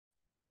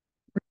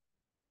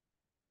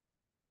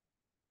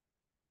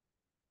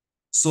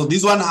So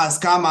this one has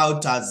come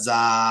out as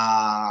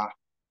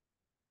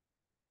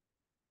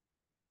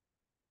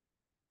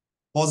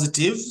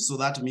positive. So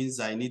that means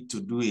I need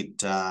to do it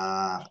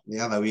the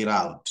other way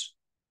around.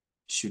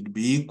 Should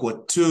be equal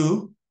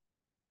to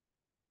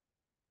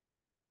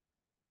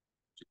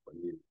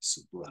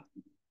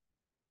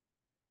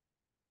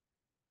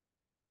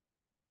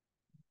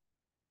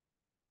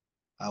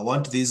I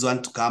want this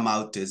one to come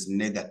out as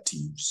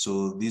negative.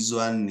 So this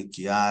one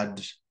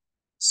nikiadd,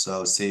 so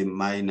I'll say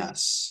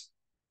minus.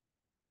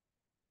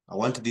 I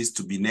want this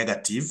to be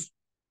negative.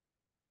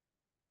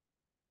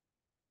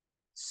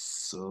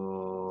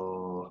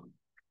 So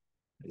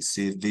I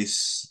see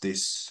this.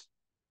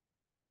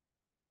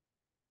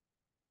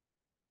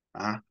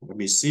 Let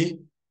me see.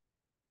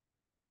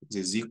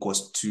 This is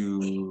equals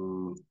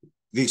to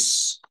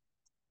this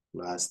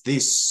plus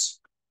this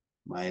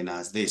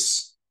minus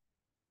this.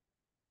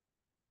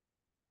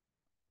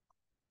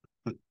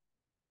 I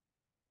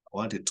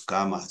want it to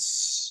come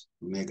as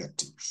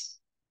negative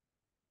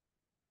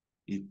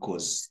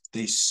equals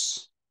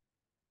this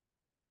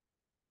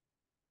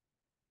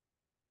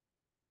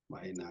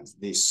minus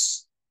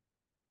this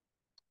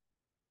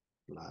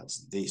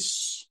plus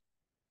this.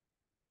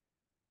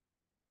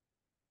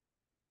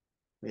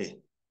 Hey,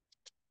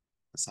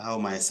 that's how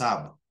my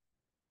sub.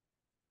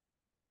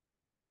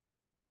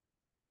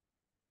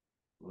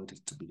 I want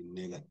it to be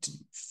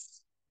negative.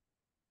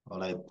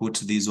 Or I put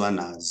this one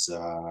as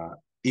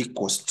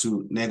equals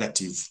to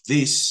negative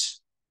this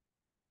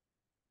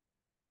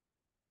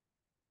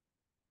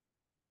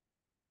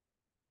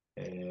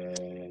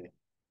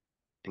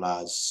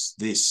plus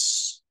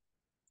this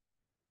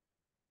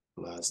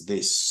plus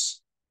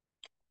this.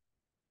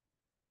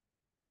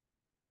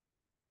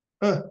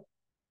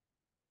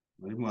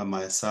 Mwalimu wa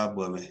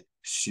mahesabu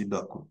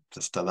ameshindwa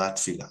kutafuta that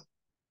figure.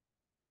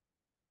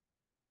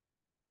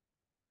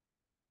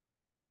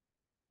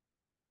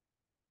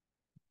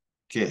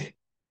 Okay.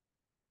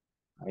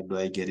 How do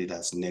I get it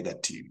as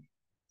negative?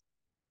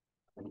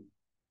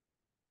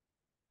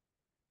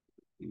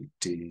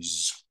 It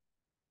is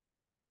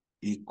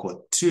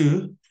equal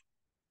to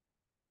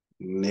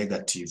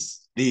negative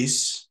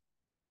this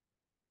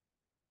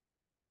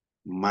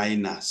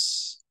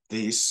minus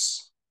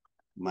this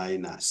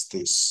minus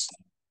this.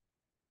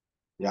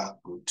 Yeah,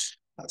 good.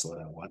 That's what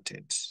I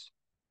wanted.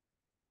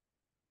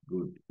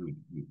 Good.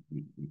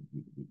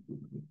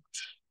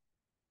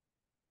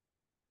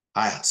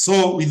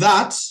 So with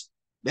that,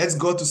 let's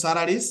go to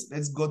salaries.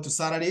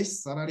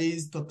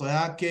 Salaries toto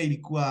yake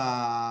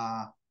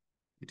ilikuwa,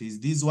 it is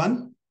this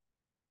one.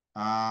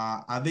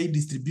 Are they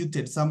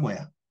distributed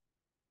somewhere?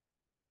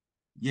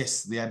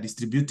 Yes, they are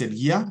distributed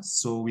here.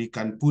 So we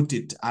can put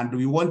it, and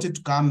we want it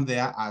to come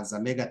there as a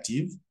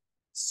negative.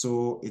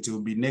 So it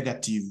will be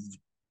negative,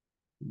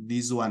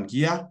 this one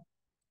here.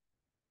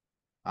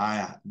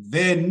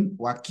 Then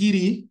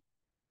Wakiri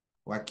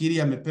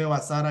amepewa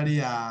salary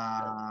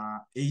ya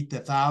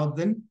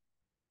 80,000.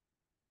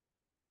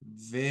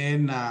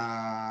 Then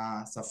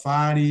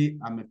Safari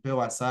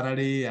amepewa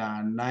salary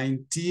ya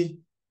 90.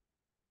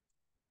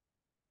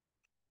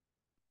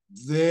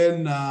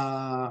 Then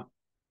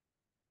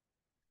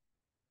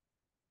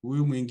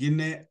huyu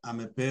mwingine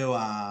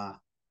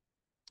amepewa,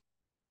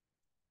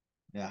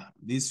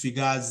 these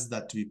figures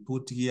that we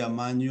put here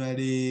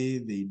manually,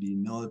 they did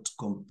not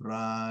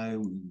comply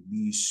with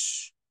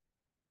this.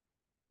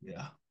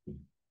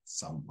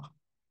 Somewhere.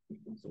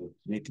 So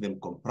make them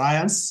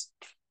compliance.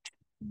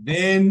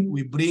 Then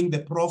we bring the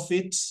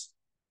profit.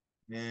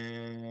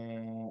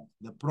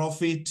 The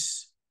profit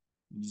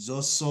is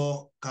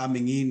also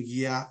coming in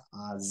here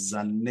as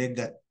a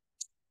negative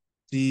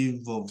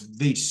of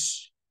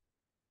this.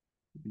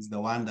 This is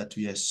the one that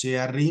we are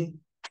sharing.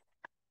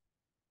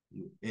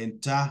 You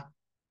enter.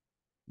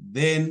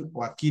 Then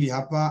Wakili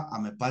hapa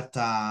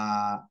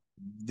amepata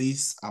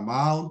this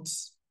amount.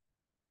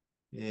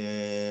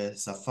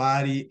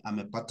 Safari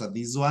amepata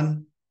this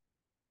one.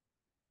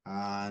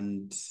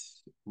 And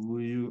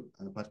huyu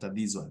amepata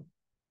this one.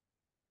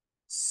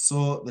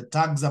 So the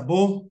tags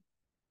above,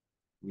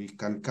 we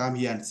can come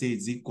here and say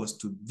it's equals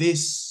to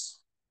this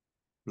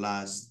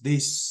plus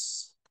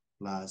this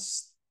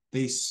plus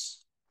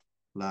this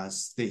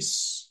plus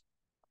this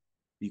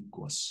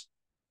equals.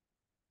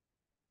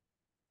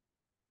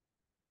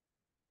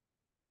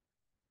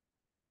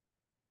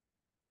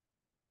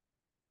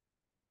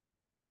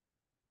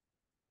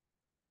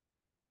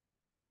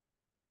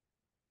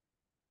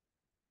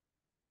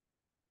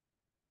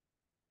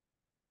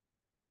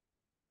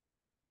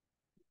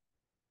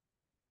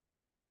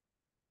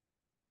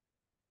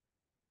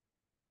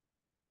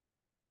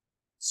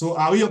 So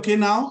are we okay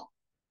now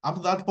up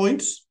to that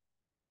point?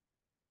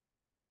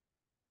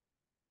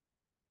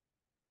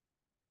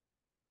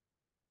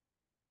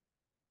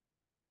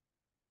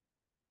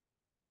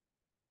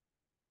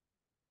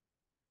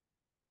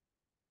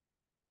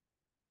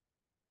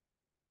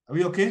 Are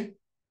we okay?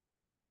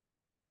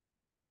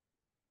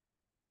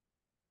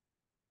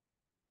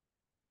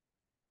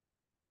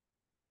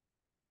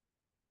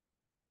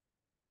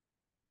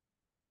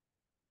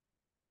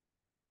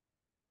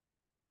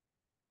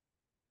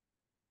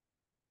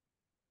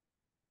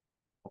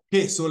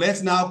 Okay, so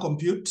let's now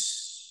compute.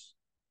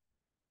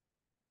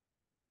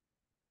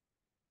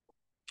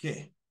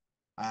 Okay,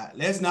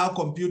 let's now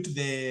compute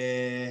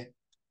the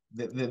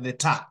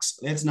tax.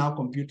 Let's now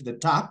compute the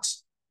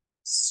tax.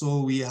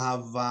 So we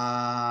have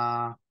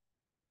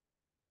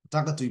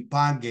nataka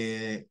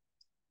tuipange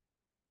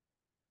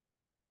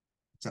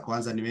cha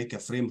kwanza niweke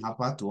frame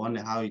hapa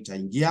tuone how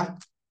itaingia.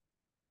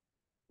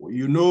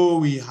 You know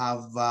we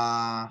have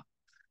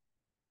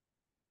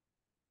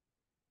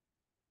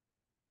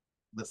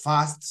the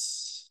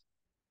first,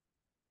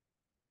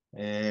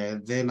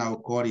 then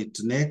I'll call it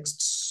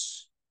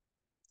next.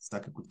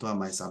 Sitaki kutoa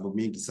mahesabu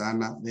mingi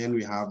sana. Then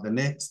we have the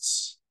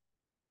next.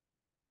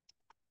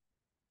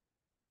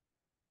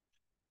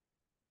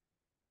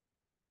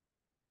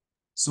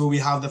 So we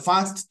have the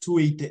first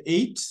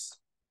 288.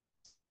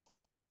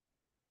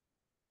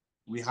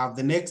 We have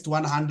the next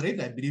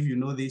 100. I believe you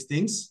know these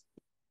things.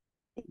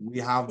 We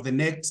have the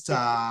next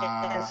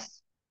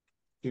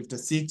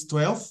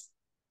 5612.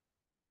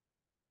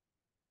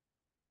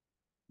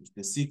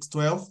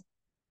 5612.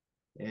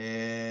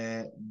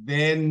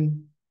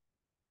 Then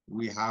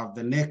we have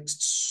the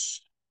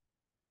next,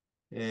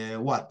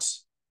 what?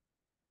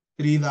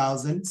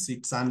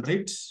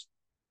 3,600.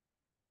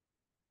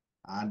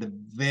 And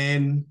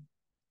then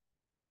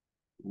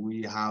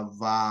we have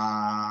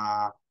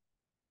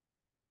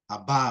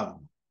above.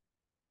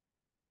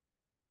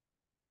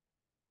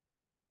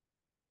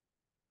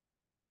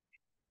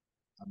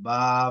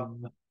 Above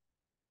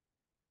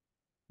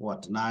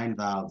what?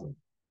 9,000.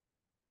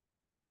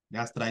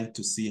 Just trying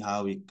to see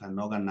how we can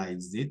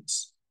organize it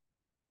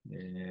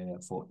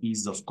for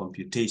ease of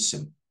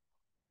computation.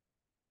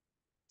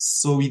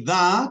 So with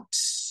that,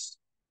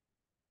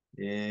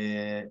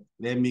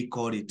 let me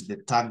call it the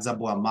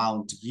taxable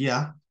amount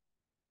here.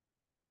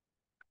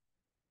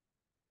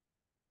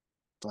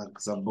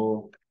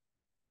 Taxable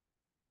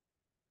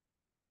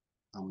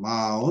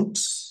amount.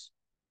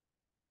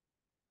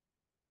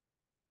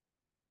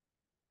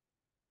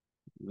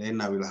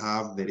 Then I will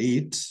have the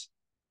rate.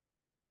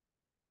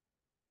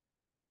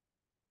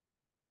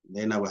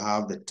 Then I will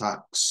have the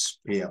tax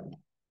payable.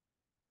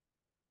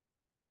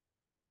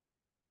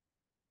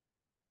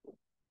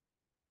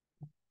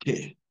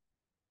 Okay.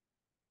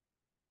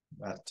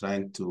 We're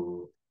trying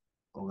to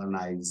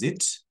organize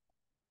it.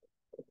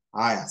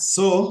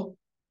 So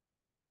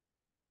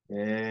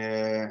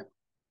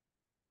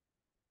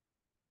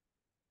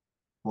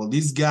for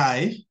this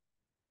guy,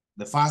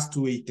 the first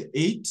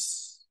 288.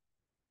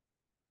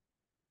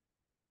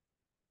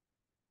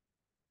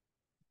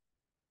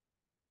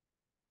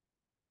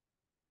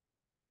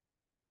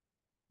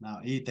 Now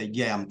hii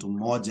itaingia ya mtu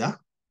mmoja.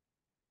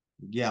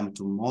 Ingia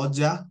mtu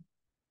mmoja.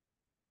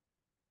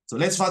 So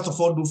let's first of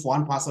all do for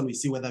one person. We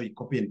see whether we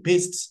copy and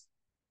paste.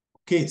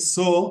 Okay,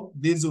 so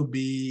this will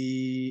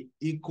be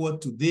equal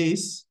to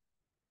this.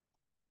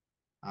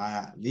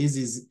 This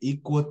is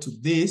equal to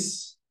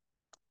this.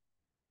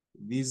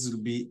 This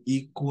will be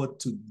equal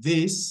to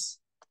this.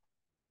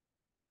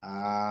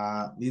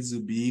 This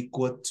will be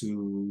equal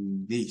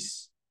to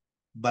this.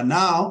 But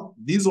now,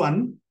 this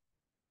one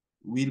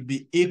will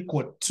be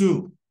equal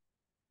to.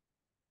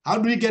 How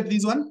do we get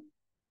this one?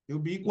 It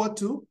will be equal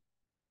to.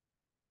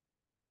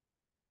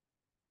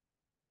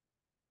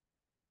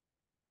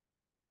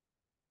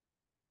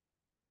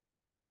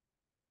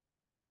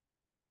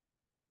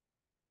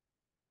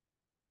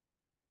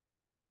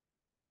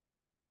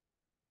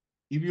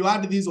 If you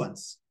add these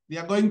ones, they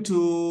are going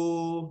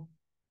to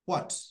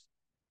what?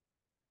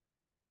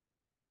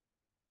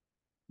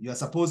 You are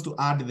supposed to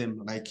add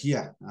them like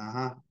here.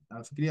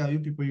 I'll figure out you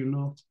people, you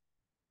know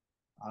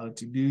how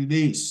to do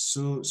this.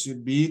 So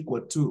should be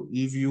equal to,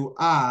 if you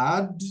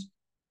add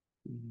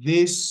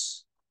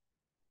this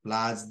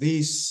plus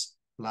this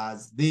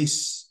plus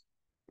this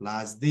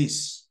plus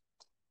this.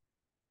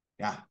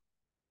 Yeah.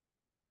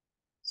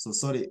 So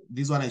sorry,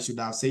 this one I should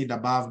have said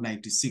above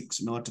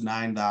 96, not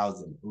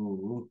 9,000.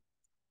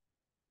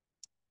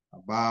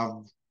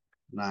 Above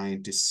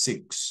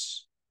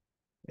 96.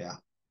 Yeah.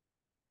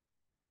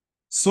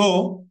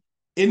 So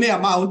any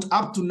amount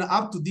up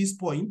to this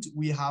point,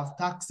 we have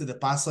taxed the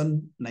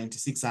person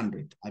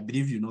 9,600. I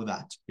believe you know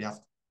that. We have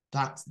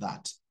taxed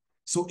that.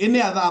 So any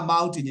other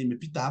amount in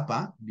imepita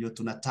hapa ndio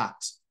tuna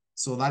tax.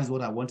 So that is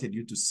what I wanted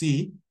you to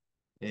see.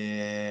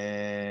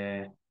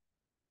 Okay,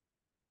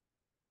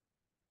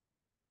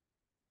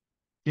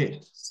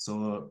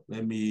 so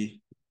let me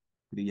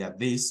clear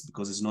this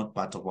because it's not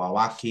part of our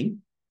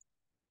working.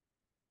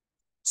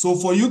 So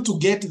for you to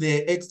get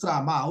the extra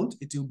amount,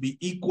 it will be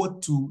equal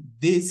to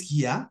this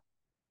here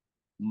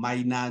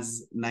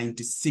minus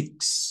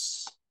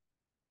 96.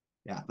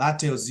 Yeah, that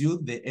tells you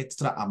the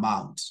extra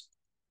amount.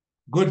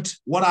 Good.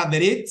 What are the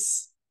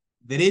rates?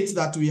 The rates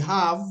that we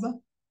have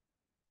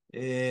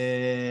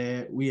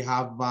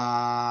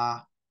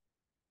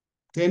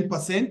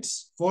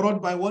 10%,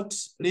 followed by what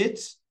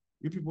rate?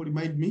 You people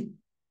remind me.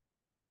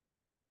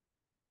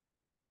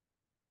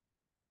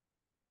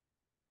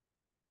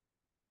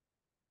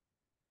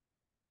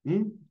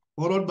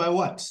 Followed by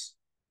what?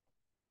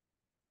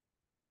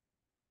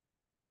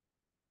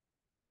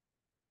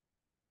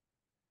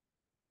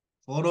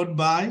 followed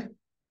by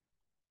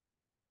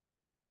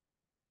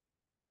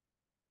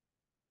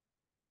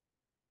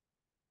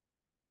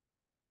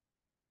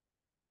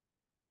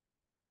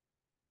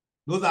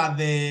those are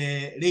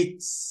the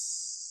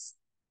rates.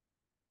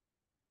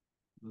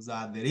 Those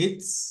are the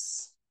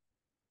rates.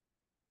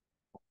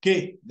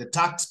 Okay, the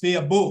tax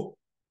payable.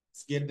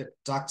 Let's get the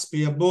tax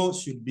payable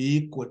should be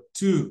equal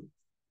to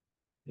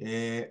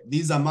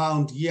this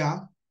amount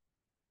here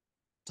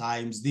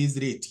times this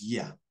rate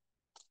here.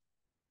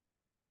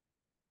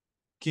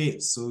 Okay,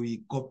 so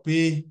we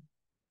copy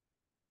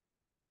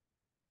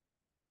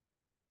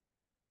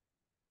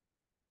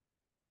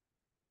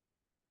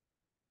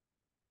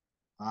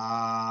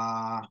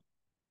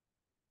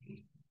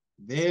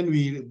then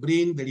we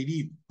bring the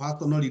relief,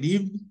 personal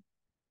relief.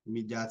 Let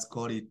me just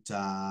call it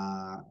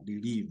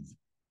relief.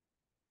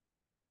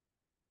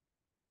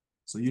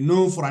 So you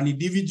know, for an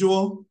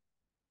individual,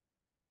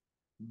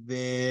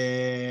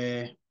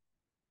 the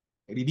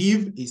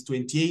relief is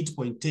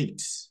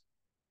 28.8.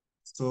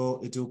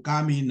 So it will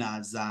come in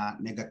as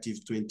negative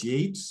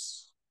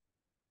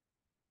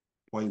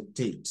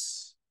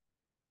 28.8.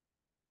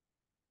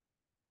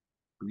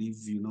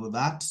 Relief, you know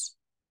that.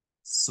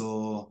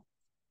 So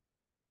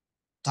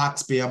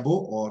tax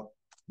payable or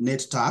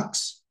net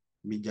tax,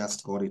 let me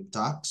just call it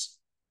tax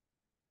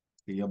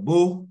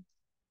payable,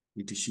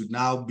 it should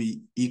now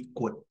be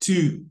equal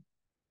to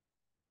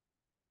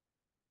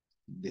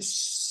the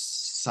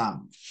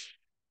sum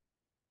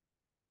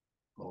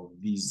of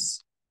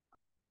these.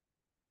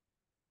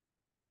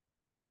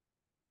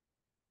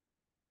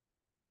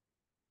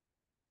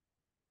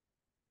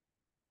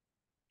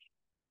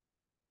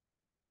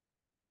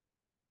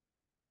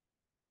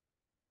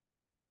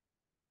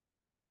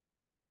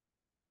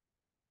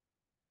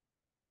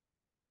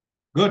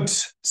 Good.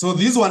 So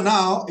this one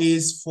now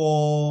is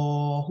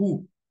for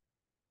who?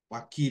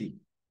 Wakili.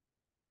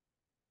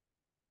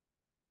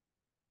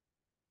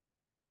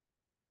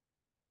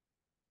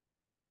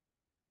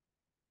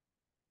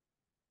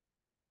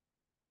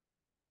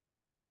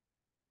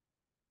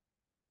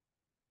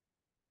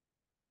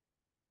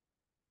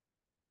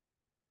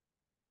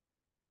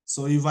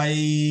 So if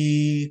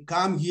I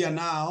come here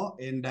now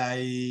and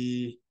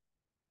I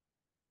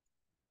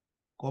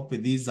copy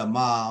these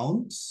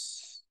amounts,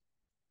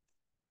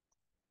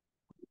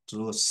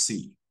 Control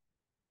C,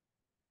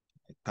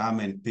 I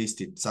come and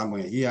paste it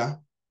somewhere here.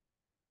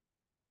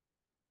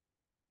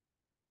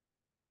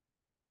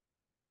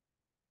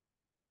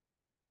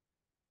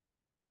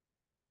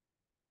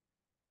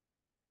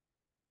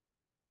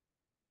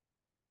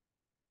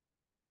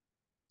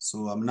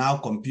 So I'm now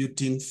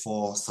computing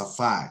for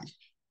Safari.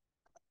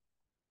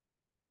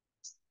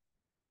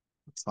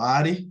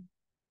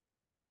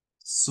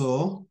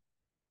 So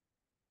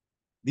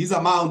this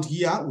amount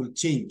here will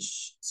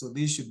change. So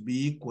this should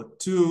be equal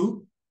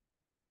to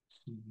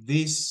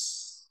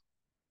this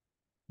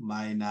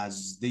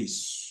minus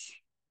this.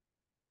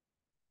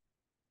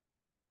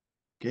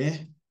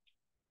 Okay.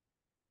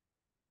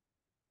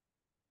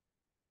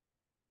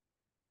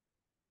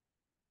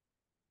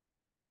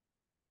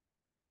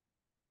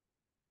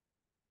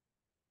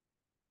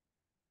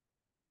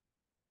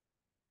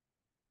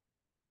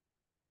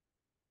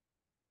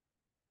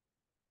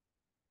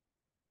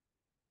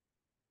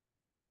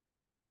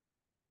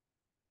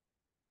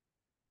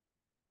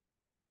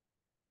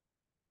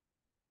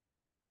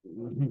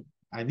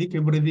 I think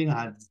everything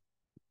has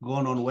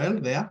gone on well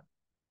there.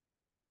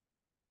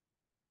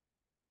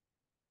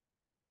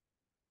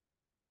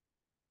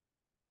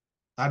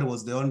 That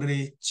was the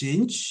only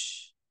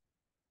change.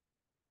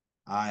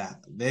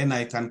 Then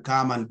I can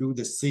come and do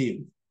the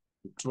same.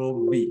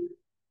 Control V.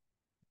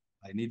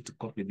 I need to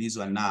copy this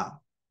one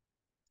now.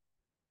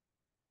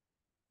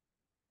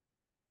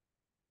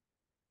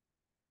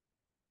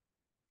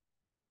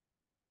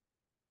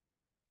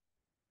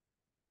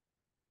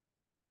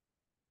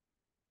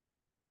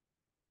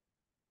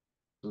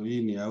 So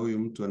hii ni ya huyu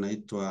mtu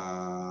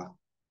anaitwa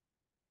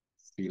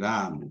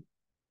Filamu.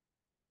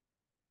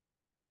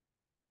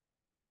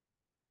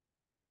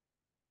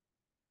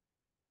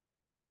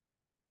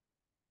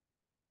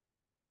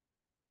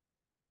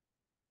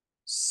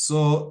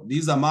 So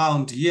this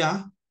amount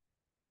here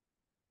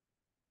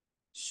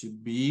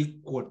should be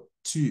equal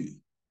to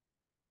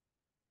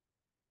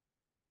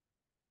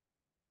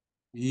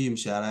hii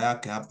mshahara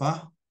yake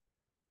hapa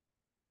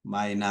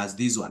minus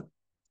this one.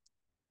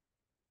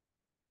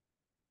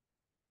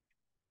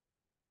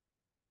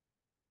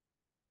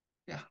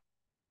 Yeah.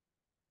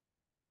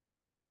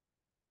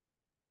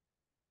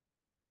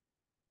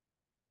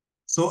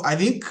 So I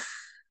think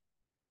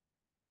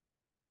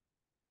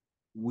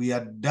we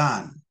are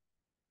done.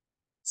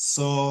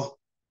 So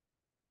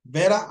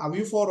Bda, have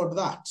you followed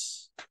that?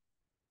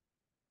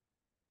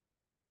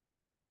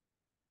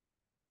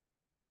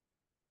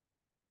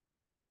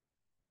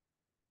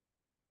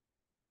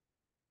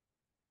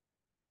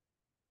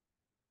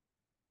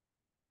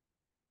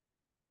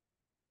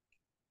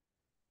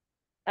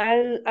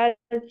 I'll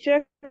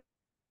check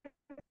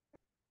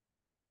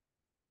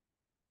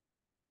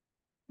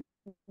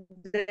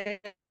the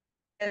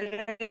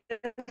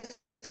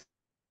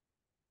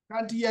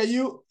Can't hear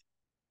you.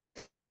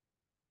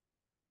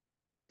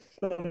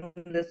 From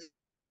the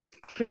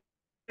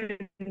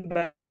screen,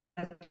 but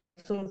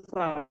so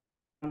far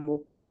I'm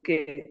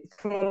okay.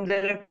 From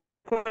the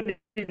recording,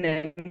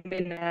 I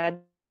mean,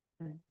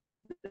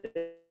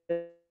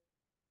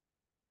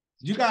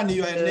 You can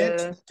your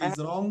net I is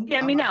wrong.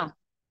 hear me now.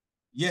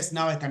 Yes,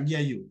 now I can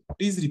hear you.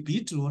 Please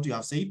repeat what you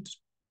have said.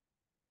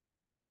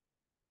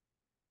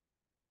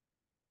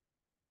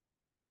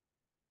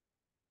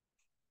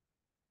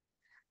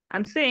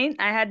 I'm saying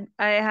I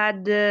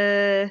had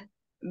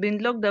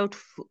been logged out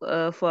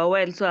for a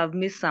while, so I've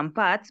missed some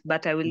parts,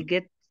 but I will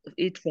get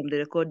it from the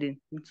recording.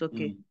 It's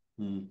okay.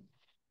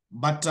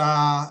 But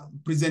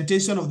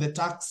presentation of the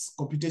tax,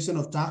 computation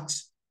of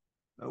tax,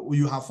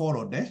 you have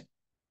followed, eh?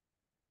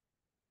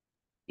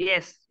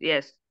 Yes,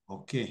 yes.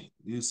 Okay.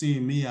 You see,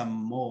 me, I'm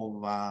more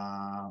of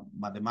a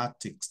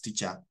mathematics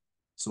teacher.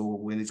 So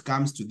when it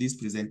comes to this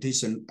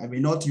presentation, I may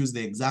not use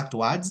the exact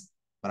words,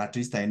 but at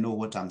least I know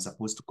what I'm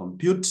supposed to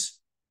compute.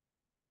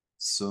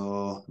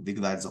 So I think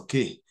that's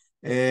okay.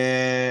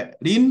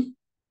 Lynn,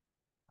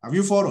 have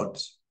you followed?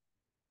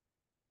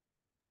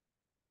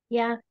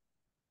 Yeah.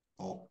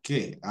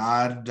 Okay.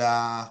 And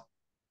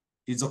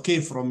it's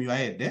okay from your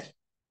head, eh?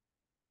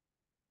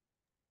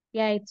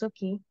 Yeah, it's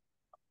okay.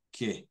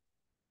 Okay.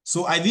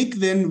 So I think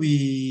then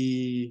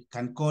we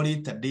can call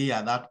it a day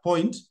at that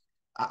point.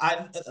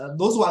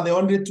 Those were the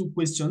only two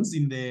questions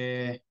in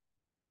the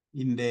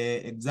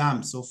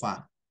exam so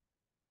far.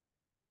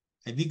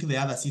 I think the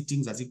other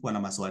sittings hazikuwa na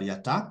maswali ya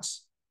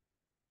tax.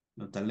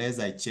 Not unless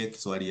I check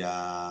swali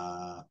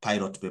ya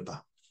pilot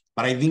paper.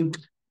 But I think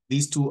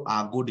these two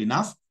are good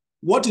enough.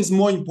 What is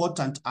more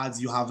important, as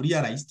you have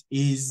realized,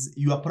 is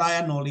your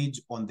prior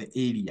knowledge on the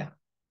area.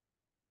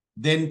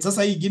 Then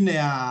sasa hii ingine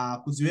ya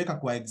kuziweka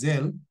kwa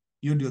Excel,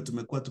 hiyo ndio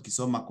tumekuwa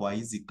tukisoma kwa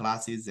hizi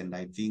classes, and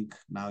I think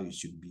now you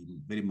should be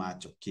very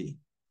much okay.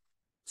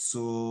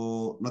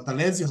 So not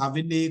unless you have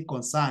any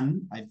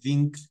concern, I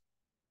think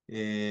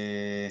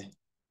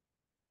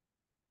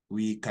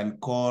we can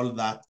call that